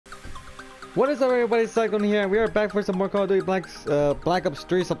What is up, everybody? Cyclone here. We are back for some more Call of Duty Black Ops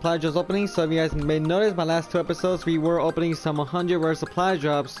 3 supply drops opening. So if you guys may notice, my last two episodes we were opening some 100 rare supply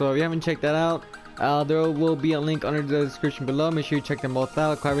drops. So if you haven't checked that out, there will be a link under the description below. Make sure you check them both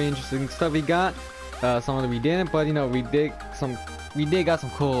out. Quite really interesting stuff we got. Some of them we didn't, but you know we did got some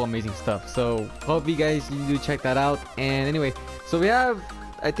cool, amazing stuff. So hope you guys do check that out. And anyway, so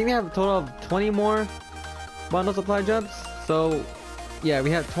I think we have a total of 20 more bundle supply drops. So yeah,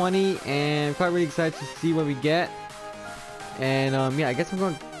 we have 20, and quite really excited to see what we get. And yeah, I guess I'm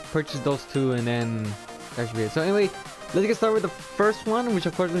going to purchase those two, and then that should be it. So anyway, let's get started with the first one, which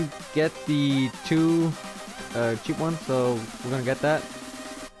of course we get the two cheap ones. So we're gonna get that.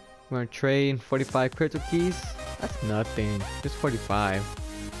 We're gonna trade 45 crystal keys. That's nothing, just 45.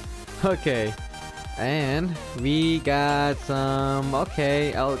 Okay, and we got some.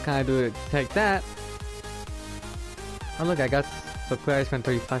 Okay, I'll kind of do it. Take that. Oh look, I got. So clear I spent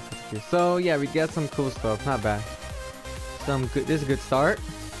 35 here. So yeah, we get some cool stuff. Not bad. Some good. This is a good start.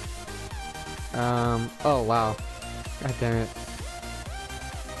 Oh wow. God damn it.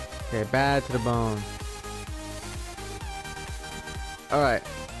 Okay, bad to the bone. All right.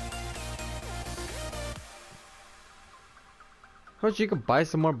 Coach, you can buy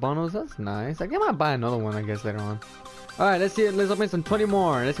some more bundles. That's nice. I might buy another one, I guess, later on. All right, let's see. Let's open some 20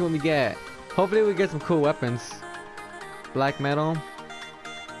 more. Let's see what we get. Hopefully, we get some cool weapons. Black metal.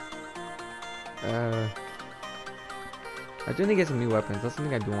 I do need to get some new weapons. That's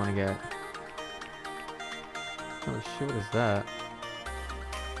something I do want to get. Oh shit, what is that?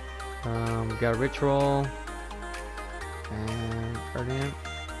 We got a ritual and Guardian.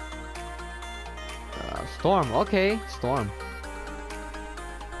 Storm. Okay, storm.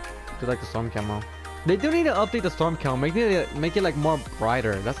 Do like the storm camo. They do need to update the storm camo. Make it like more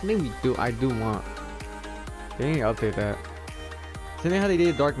brighter. That's something I do want. They need to update that. Same how they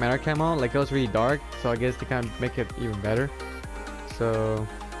did dark matter camo, like it was really dark, so I guess they kind of make it even better. So,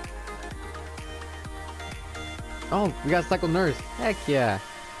 oh, we got Cycle Nurse. Heck yeah!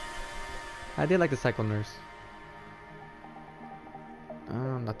 I did like the Cycle Nurse.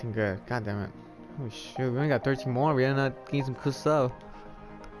 Oh, nothing good. God damn it! Oh shoot, we only got 13 more. We are not getting some cool stuff.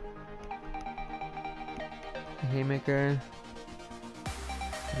 Haymaker.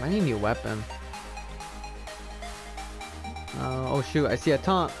 I need a new weapon. Oh shoot, I see a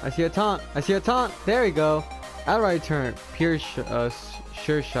taunt. I see a taunt. I see a taunt. There we go. Outright turn. Pure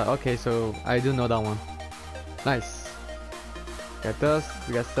sure shot. Okay, so I do know that one. Nice. Got dust.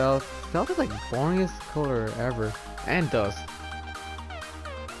 We got stealth. Stealth is like the boringest color ever. And dust.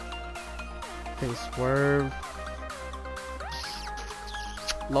 Okay, swerve.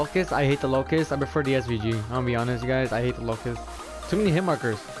 Locust. I hate the locust. I prefer the SVG. I'll be honest, you guys. I hate the locust. Too many hit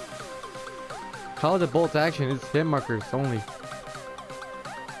markers. Call it a bolt action, it's hit markers only.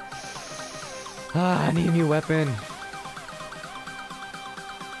 Ah, I need a new weapon.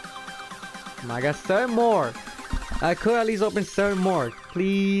 I got 7 more. I could at least open 7 more.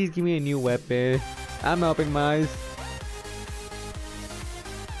 Please give me a new weapon. I'm opening my eyes.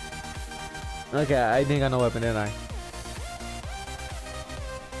 Okay, I didn't got no weapon, didn't I?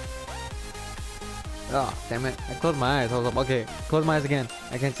 Oh, damn it. I closed my eyes. I was up. Okay, close my eyes again.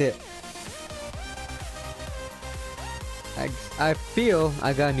 I can't see it. I feel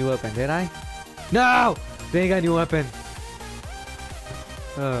I got a new weapon, did I? No! They ain't got a new weapon.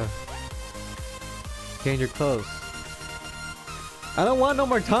 Change your clothes. I don't want no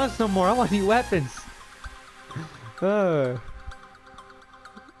more taunts no more. I want new weapons.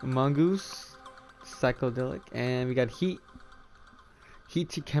 Mongoose, psychedelic, and we got heat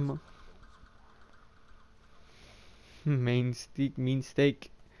to camo. Mean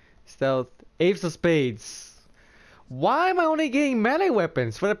steak, stealth, apes of spades. Why am I only getting melee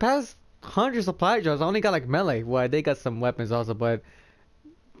weapons? For the past 100 supply drops, I only got like melee. Well, they got some weapons also, but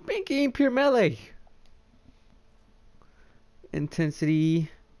I've been getting pure melee.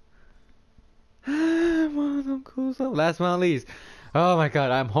 Intensity. I want some cool stuff. Last but not least. Oh my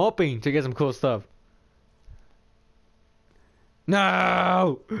god, I'm hoping to get some cool stuff.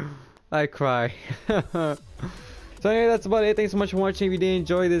 No! I cry. So anyway, that's about it. Thanks so much for watching. If you did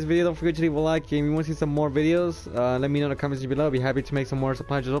enjoy this video, don't forget to leave a like. If you want to see some more videos, let me know in the comments below. I'll be happy to make some more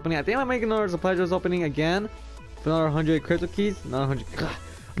supply drops opening. I think I'll make another supply drops opening again for another 100 crypto keys. Another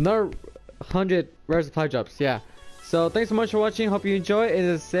 100 rare supply drops. Yeah. So thanks so much for watching. Hope you enjoy.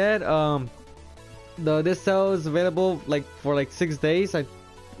 As I said, this sale is available like for like 6 days. I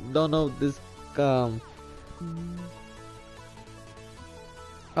don't know this.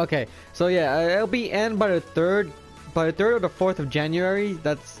 Okay. So yeah, it'll be end by the 3rd. By the 3rd or the 4th of January,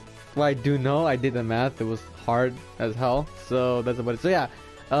 that's what I do know. I did the math. It was hard as hell. So that's about it. So yeah,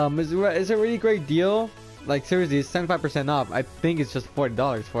 It's a really great deal. Like seriously, it's 75% off. I think it's just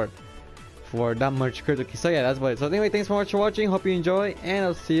 $40 for that much crypto. So yeah, that's what. So anyway, thanks so much for watching. Hope you enjoy, and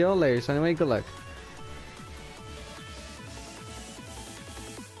I'll see you all later. So anyway, good luck.